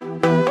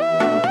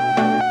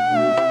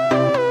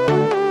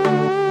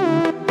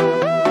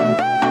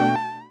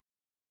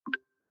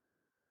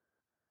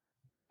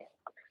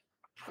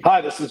Hi,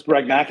 this is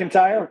Greg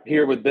McIntyre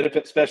here with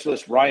benefit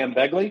specialist Ryan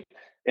Begley,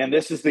 and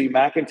this is the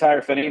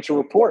McIntyre Financial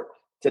Report.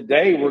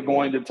 Today, we're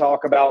going to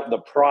talk about the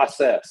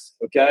process,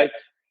 okay?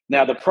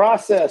 Now, the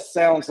process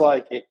sounds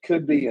like it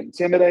could be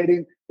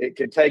intimidating. It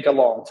could take a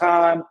long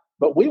time,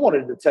 but we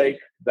wanted to take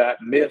that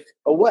myth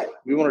away.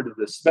 We wanted to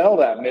dispel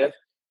that myth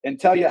and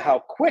tell you how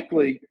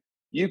quickly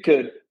you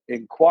could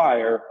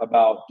inquire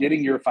about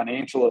getting your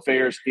financial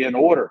affairs in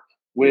order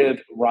with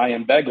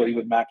Ryan Begley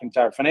with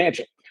McIntyre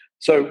Financial.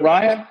 So,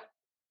 Ryan,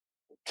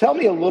 tell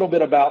me a little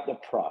bit about the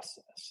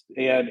process.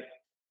 And,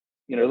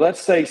 let's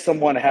say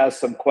someone has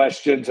some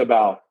questions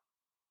about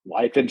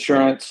life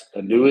insurance,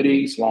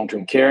 annuities,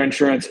 long-term care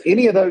insurance,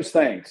 any of those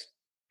things,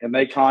 and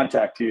they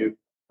contact you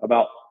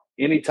about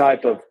any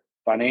type of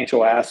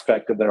financial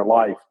aspect of their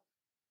life.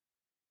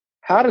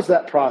 How does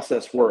that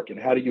process work, and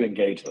how do you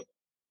engage them?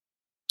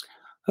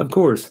 Of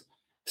course.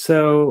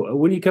 So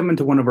when you come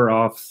into one of our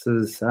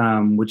offices,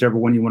 whichever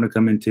one you want to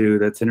come into,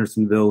 that's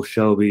Hendersonville,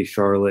 Shelby,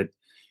 Charlotte,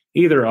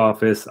 either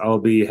office, I'll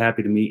be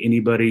happy to meet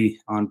anybody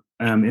on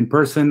in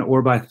person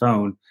or by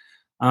phone.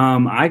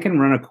 I can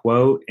run a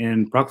quote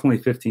in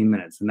approximately 15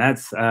 minutes, and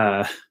that's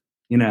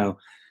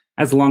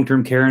that's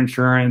long-term care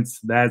insurance,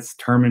 that's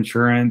term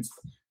insurance,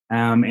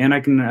 and I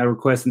can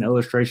request an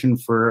illustration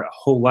for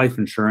whole life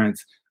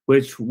insurance,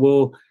 which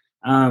will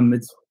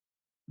it's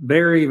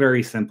very,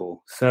 very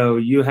simple. So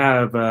you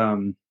have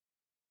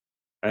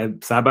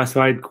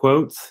side-by-side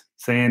quotes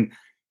saying,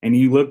 and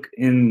you look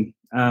in.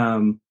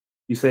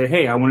 You say,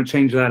 hey, I want to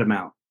change that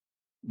amount.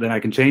 Then I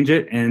can change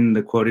it, and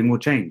the quoting will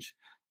change.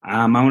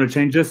 I want to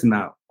change this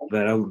amount.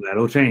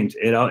 That'll change.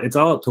 It's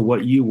all up to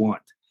what you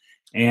want.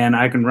 And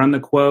I can run the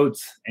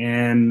quotes,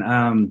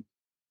 and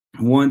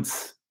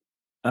once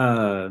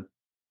you're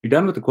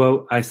done with the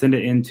quote, I send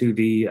it into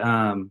the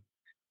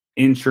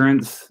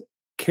insurance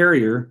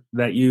carrier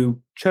that you've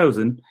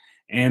chosen,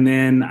 and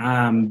then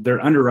their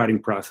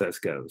underwriting process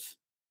goes.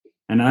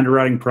 An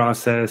underwriting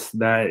process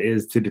that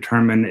is to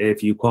determine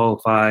if you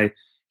qualify.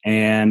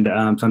 And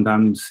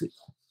sometimes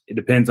it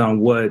depends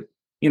on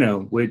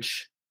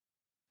which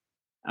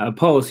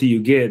policy you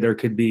get. There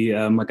could be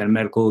like a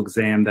medical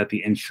exam that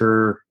the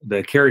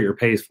carrier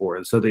pays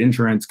for. So the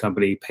insurance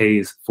company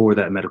pays for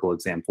that medical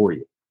exam for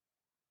you.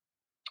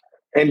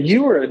 And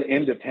you are an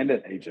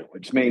independent agent,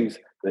 which means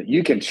that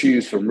you can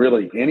choose from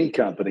really any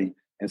company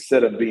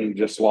instead of being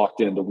just locked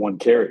into one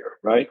carrier,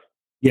 right?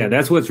 Yeah,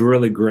 that's what's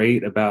really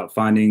great about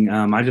finding.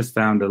 I just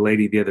found a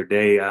lady the other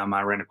day.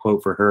 I ran a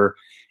quote for her.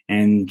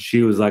 And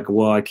she was like,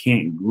 well, I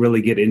can't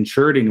really get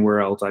insured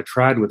anywhere else. I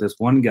tried with this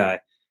one guy.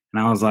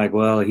 And I was like,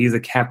 well, he's a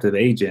captive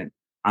agent.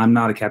 I'm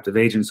not a captive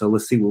agent. So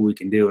let's see what we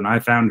can do. And I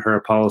found her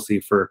a policy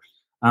for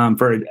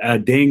a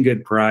dang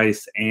good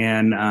price.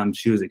 And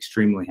she was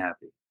extremely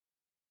happy.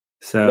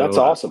 So that's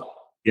awesome.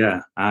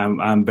 Yeah,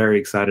 I'm very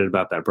excited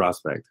about that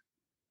prospect.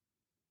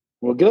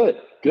 Well,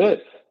 good.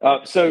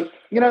 So,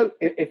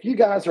 if you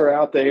guys are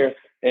out there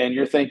and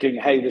you're thinking,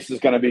 hey, this is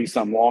going to be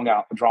some drawn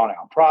out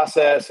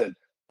process and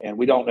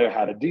we don't know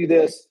how to do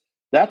this,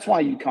 that's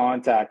why you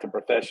contact a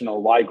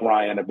professional like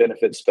Ryan, a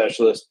benefits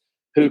specialist,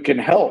 who can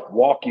help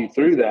walk you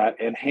through that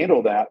and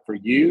handle that for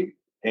you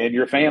and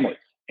your family.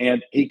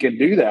 And he can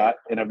do that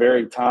in a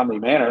very timely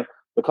manner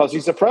because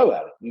he's a pro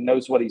at it. He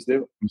knows what he's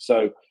doing.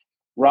 So,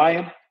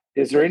 Ryan,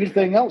 is there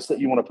anything else that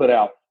you want to put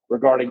out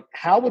regarding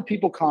how would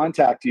people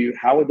contact you?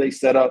 How would they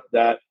set up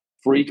that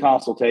free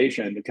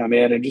consultation to come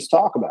in and just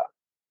talk about it?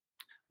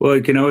 Well,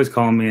 you can always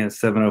call me at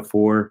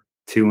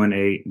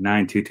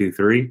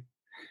 704-218-9223.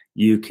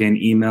 You can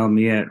email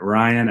me at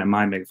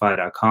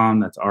ryan@mymcfi.com.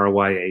 That's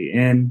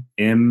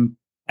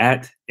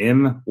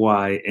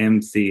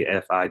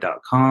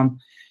RYANM@MYMCFI.com.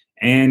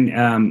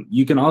 And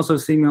you can also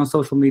see me on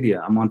social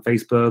media. I'm on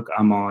Facebook,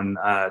 I'm on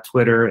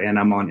Twitter, and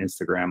I'm on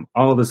Instagram.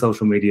 All the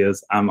social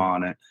medias, I'm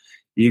on it.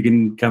 You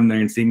can come there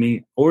and see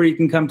me, or you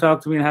can come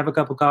talk to me and have a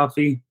cup of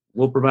coffee.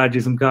 We'll provide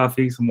you some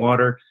coffee, some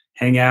water,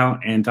 hang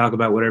out, and talk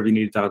about whatever you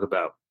need to talk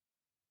about.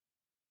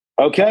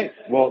 Okay.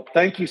 Well,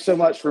 thank you so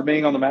much for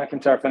being on the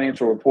McIntyre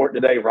Financial Report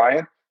today,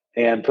 Ryan,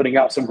 and putting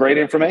out some great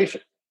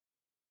information.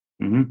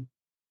 Mm-hmm.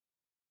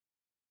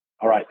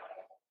 All right.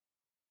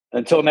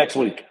 Until next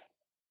week.